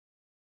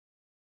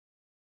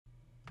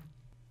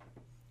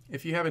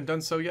If you haven't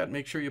done so yet,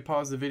 make sure you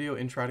pause the video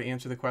and try to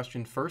answer the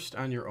question first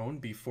on your own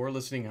before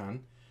listening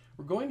on.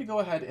 We're going to go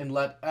ahead and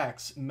let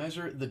X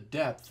measure the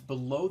depth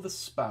below the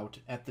spout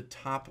at the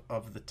top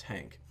of the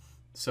tank.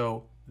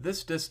 So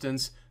this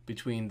distance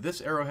between this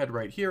arrowhead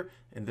right here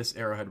and this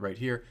arrowhead right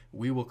here,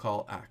 we will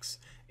call X.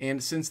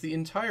 And since the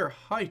entire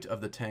height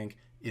of the tank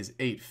is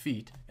 8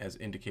 feet, as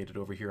indicated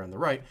over here on the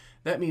right,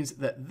 that means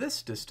that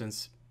this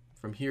distance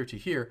from here to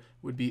here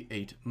would be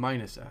 8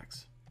 minus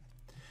X.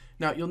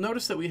 Now you'll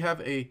notice that we have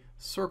a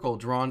circle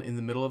drawn in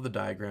the middle of the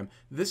diagram.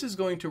 This is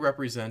going to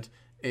represent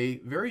a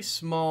very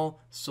small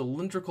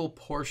cylindrical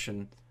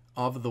portion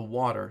of the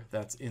water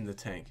that's in the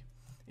tank.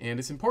 And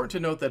it's important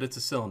to note that it's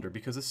a cylinder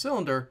because a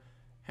cylinder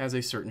has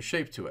a certain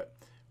shape to it.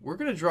 We're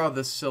going to draw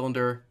this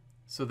cylinder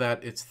so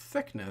that its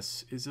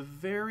thickness is a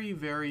very,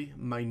 very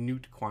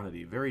minute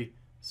quantity, very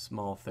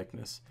small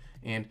thickness.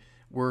 And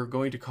we're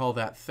going to call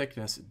that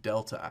thickness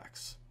delta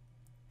X.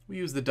 We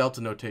use the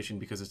delta notation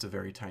because it's a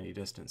very tiny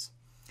distance.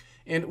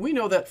 And we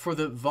know that for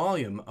the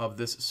volume of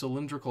this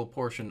cylindrical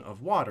portion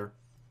of water,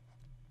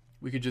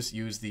 we could just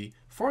use the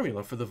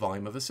formula for the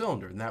volume of a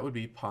cylinder, and that would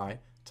be pi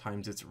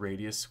times its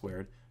radius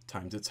squared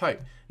times its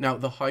height. Now,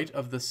 the height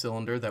of the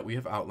cylinder that we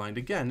have outlined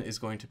again is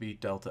going to be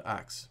delta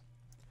X.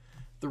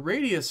 The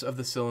radius of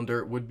the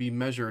cylinder would be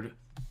measured,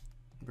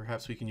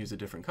 perhaps we can use a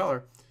different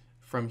color,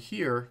 from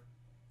here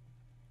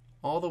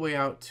all the way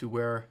out to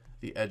where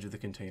the edge of the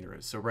container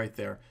is. So right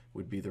there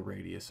would be the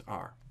radius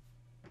R.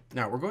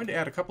 Now we're going to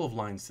add a couple of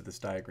lines to this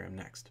diagram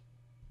next.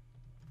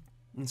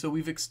 And so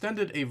we've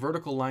extended a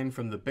vertical line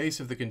from the base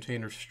of the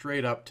container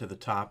straight up to the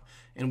top,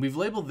 and we've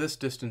labeled this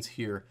distance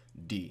here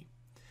D.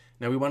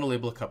 Now we want to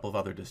label a couple of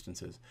other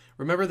distances.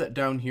 Remember that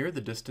down here the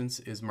distance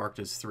is marked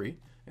as 3,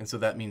 and so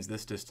that means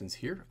this distance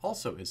here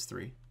also is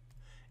 3.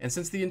 And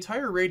since the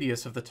entire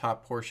radius of the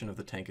top portion of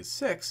the tank is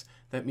 6,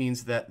 that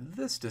means that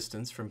this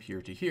distance from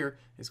here to here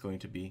is going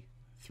to be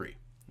 3.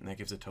 And that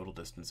gives a total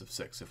distance of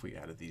 6 if we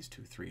added these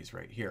two 3's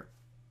right here.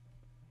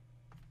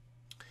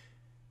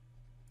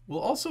 We'll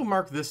also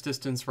mark this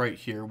distance right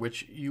here,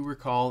 which you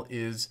recall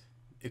is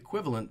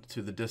equivalent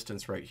to the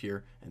distance right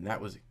here, and that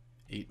was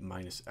 8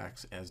 minus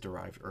X as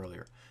derived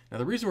earlier. Now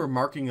the reason we're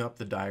marking up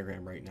the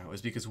diagram right now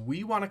is because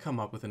we want to come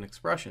up with an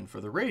expression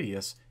for the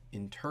radius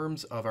in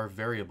terms of our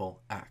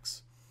variable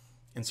X.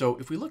 And so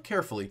if we look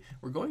carefully,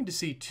 we're going to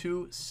see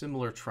two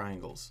similar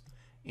triangles.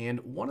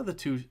 And one of the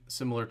two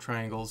similar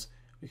triangles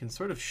we can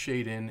sort of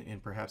shade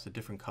in perhaps a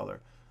different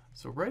color.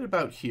 So right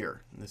about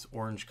here, in this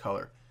orange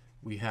color,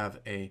 we have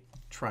a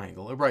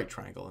triangle, a right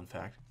triangle in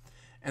fact.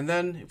 And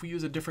then if we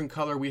use a different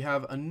color, we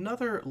have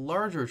another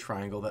larger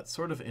triangle that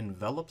sort of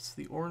envelops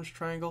the orange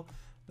triangle.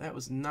 That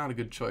was not a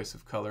good choice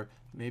of color.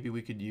 Maybe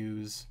we could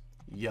use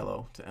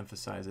yellow to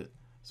emphasize it.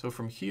 So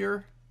from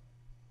here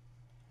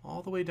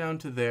all the way down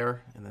to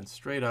there and then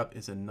straight up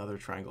is another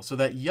triangle. So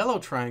that yellow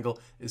triangle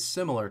is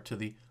similar to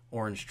the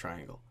orange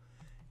triangle.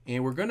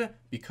 And we're going to,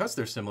 because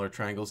they're similar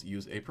triangles,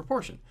 use a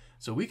proportion.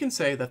 So we can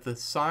say that the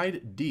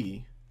side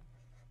D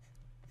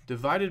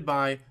divided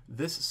by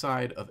this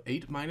side of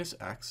 8 minus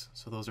X,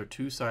 so those are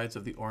two sides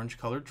of the orange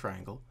colored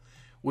triangle,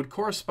 would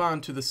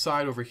correspond to the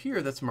side over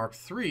here that's marked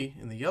 3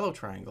 in the yellow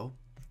triangle,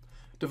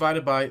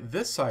 divided by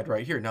this side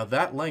right here. Now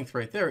that length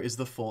right there is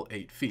the full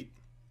 8 feet.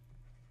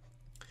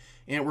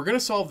 And we're going to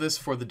solve this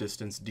for the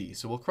distance D.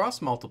 So we'll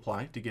cross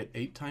multiply to get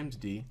 8 times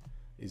D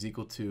is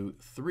equal to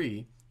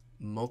 3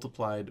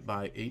 multiplied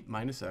by 8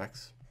 minus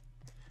X.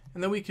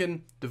 And then we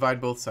can divide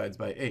both sides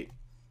by 8.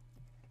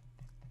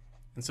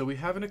 And so we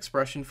have an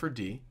expression for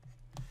D.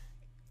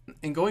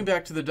 And going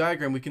back to the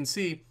diagram, we can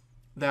see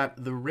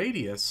that the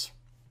radius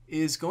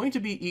is going to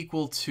be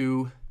equal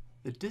to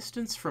the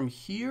distance from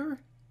here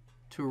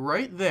to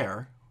right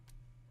there,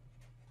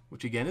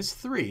 which again is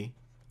 3,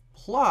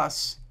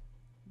 plus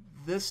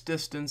this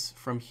distance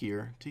from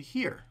here to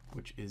here,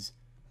 which is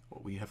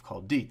what we have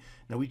called D.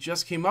 Now we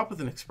just came up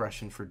with an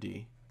expression for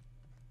D,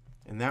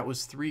 and that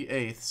was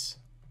 3/8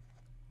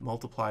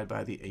 multiplied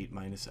by the 8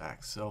 minus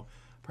X. So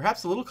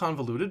perhaps a little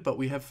convoluted, but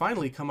we have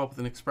finally come up with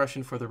an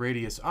expression for the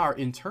radius R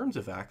in terms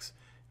of X.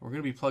 And we're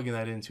going to be plugging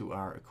that into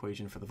our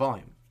equation for the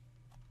volume.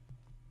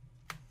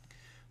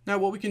 Now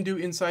what we can do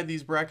inside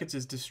these brackets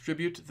is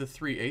distribute the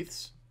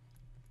 3/8,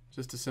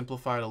 just to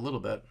simplify it a little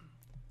bit.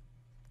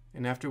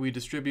 And after we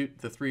distribute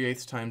the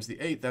 3/8 times the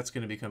 8, that's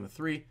going to become a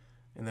 3.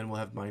 And then we'll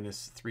have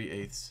minus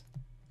 3/8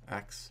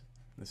 X.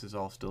 This is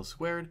all still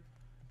squared.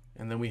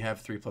 And then we have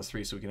 3 plus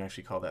 3, so we can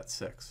actually call that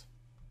 6.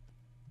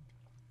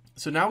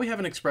 So now we have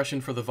an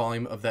expression for the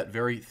volume of that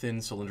very thin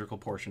cylindrical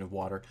portion of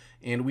water.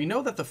 And we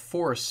know that the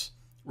force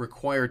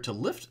required to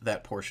lift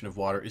that portion of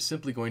water is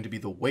simply going to be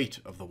the weight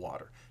of the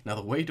water. Now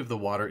the weight of the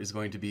water is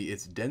going to be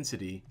its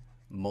density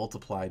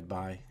multiplied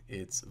by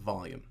its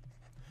volume.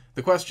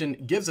 The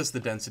question gives us the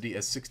density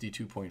as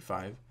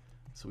 62.5.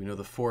 So we know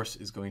the force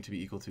is going to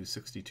be equal to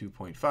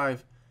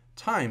 62.5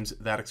 times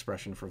that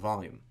expression for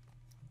volume.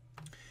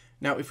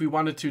 Now, if we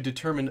wanted to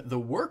determine the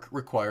work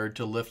required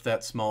to lift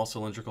that small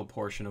cylindrical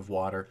portion of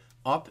water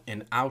up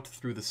and out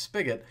through the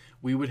spigot,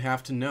 we would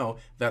have to know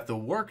that the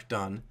work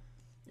done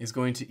is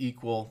going to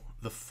equal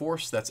the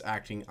force that's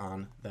acting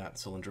on that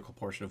cylindrical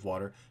portion of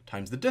water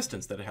times the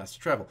distance that it has to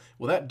travel.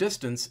 Well, that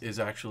distance is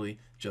actually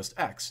just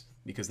x,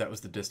 because that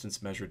was the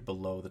distance measured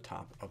below the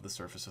top of the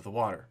surface of the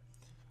water.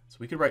 So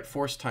we could write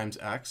force times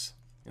x,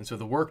 and so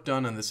the work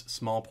done on this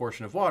small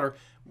portion of water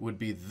would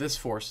be this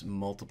force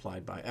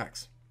multiplied by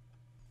x.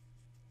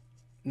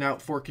 Now,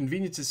 for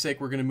convenience's sake,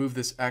 we're going to move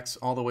this x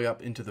all the way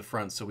up into the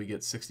front, so we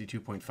get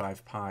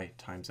 62.5 pi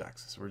times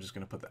x. So we're just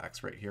going to put the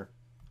x right here.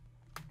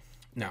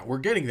 Now, we're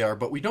getting there,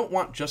 but we don't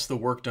want just the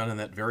work done on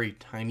that very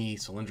tiny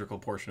cylindrical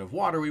portion of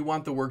water. We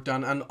want the work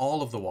done on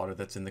all of the water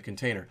that's in the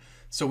container.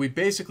 So we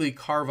basically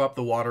carve up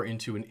the water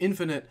into an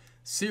infinite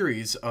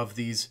series of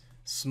these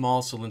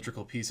small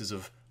cylindrical pieces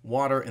of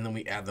water, and then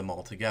we add them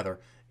all together.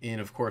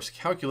 In, of course,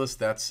 calculus,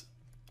 that's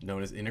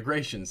known as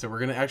integration. So we're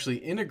going to actually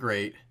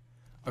integrate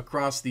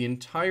across the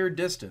entire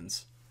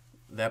distance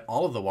that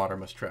all of the water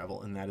must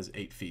travel, and that is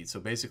 8 feet. So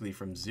basically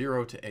from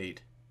 0 to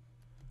 8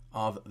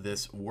 of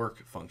this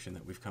work function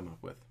that we've come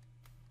up with.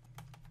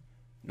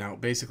 Now,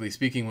 basically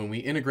speaking, when we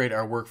integrate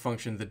our work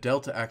function, the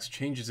delta x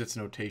changes its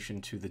notation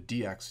to the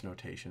dx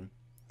notation,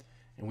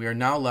 and we are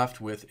now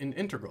left with an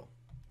integral.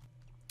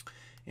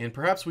 And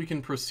perhaps we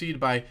can proceed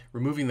by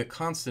removing the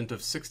constant of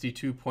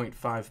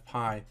 62.5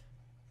 pi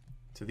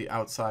to the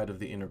outside of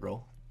the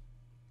integral.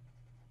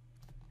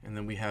 And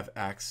then we have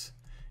x.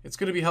 It's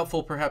going to be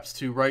helpful perhaps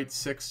to write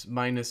 6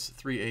 minus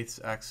 3/8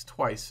 x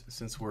twice,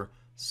 since we're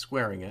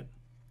squaring it.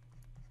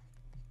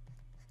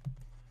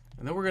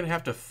 And then we're going to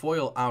have to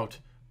FOIL out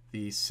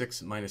the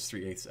 6 minus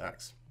 3/8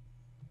 x.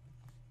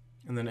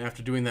 And then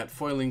after doing that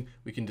foiling,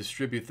 we can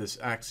distribute this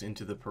x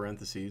into the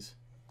parentheses.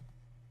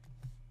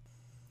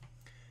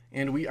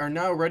 And we are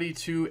now ready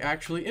to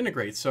actually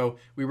integrate. So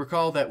we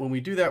recall that when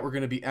we do that, we're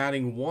going to be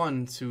adding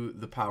 1 to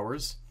the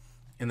powers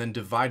and then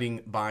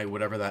dividing by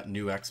whatever that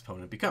new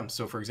exponent becomes.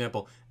 So for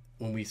example,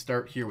 when we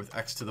start here with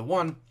x to the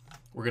 1,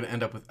 we're going to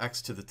end up with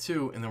x to the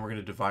 2, and then we're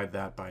going to divide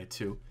that by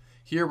 2.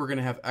 Here we're going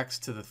to have x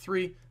to the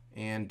 3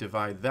 and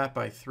divide that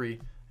by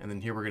 3, and then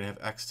here we're going to have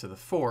x to the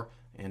 4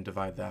 and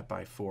divide that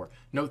by 4.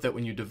 Note that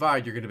when you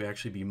divide, you're going to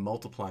actually be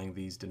multiplying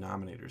these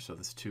denominators. So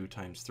this 2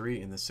 times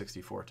 3 and this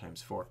 64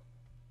 times 4.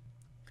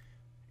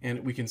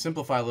 And we can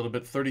simplify a little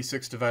bit.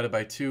 36 divided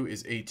by 2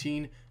 is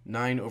 18.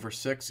 9 over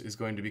 6 is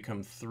going to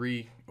become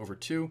 3 over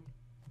 2.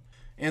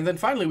 And then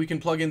finally, we can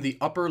plug in the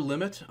upper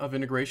limit of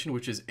integration,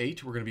 which is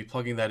 8. We're going to be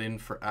plugging that in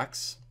for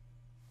x.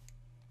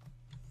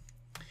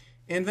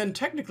 And then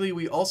technically,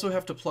 we also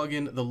have to plug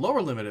in the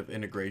lower limit of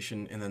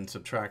integration and then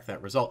subtract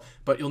that result.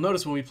 But you'll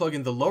notice when we plug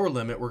in the lower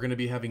limit, we're going to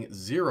be having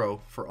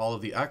 0 for all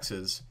of the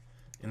x's.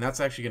 And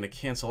that's actually going to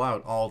cancel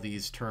out all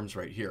these terms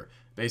right here.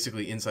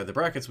 Basically, inside the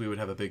brackets, we would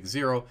have a big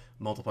 0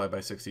 multiplied by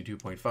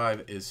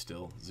 62.5 is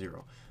still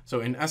 0.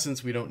 So in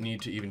essence, we don't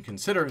need to even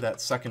consider that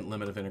second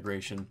limit of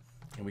integration,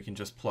 and we can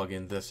just plug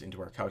in this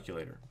into our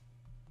calculator.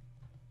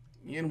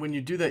 And when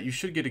you do that, you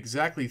should get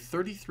exactly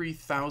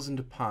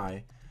 33,000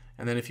 pi.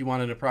 And then if you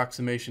want an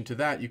approximation to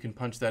that, you can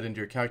punch that into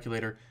your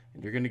calculator,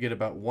 and you're going to get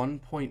about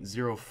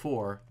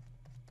 1.04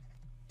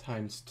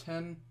 times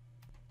 10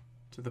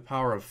 to the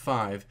power of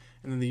 5.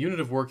 And then the unit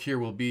of work here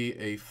will be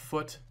a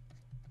foot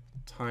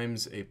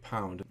times a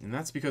pound. And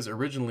that's because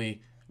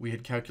originally we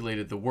had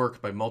calculated the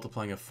work by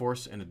multiplying a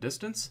force and a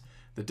distance.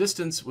 The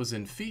distance was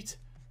in feet,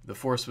 the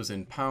force was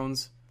in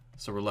pounds,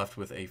 so we're left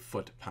with a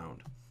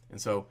foot-pound. And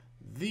so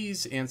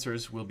these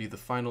answers will be the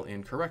final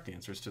and correct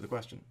answers to the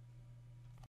question.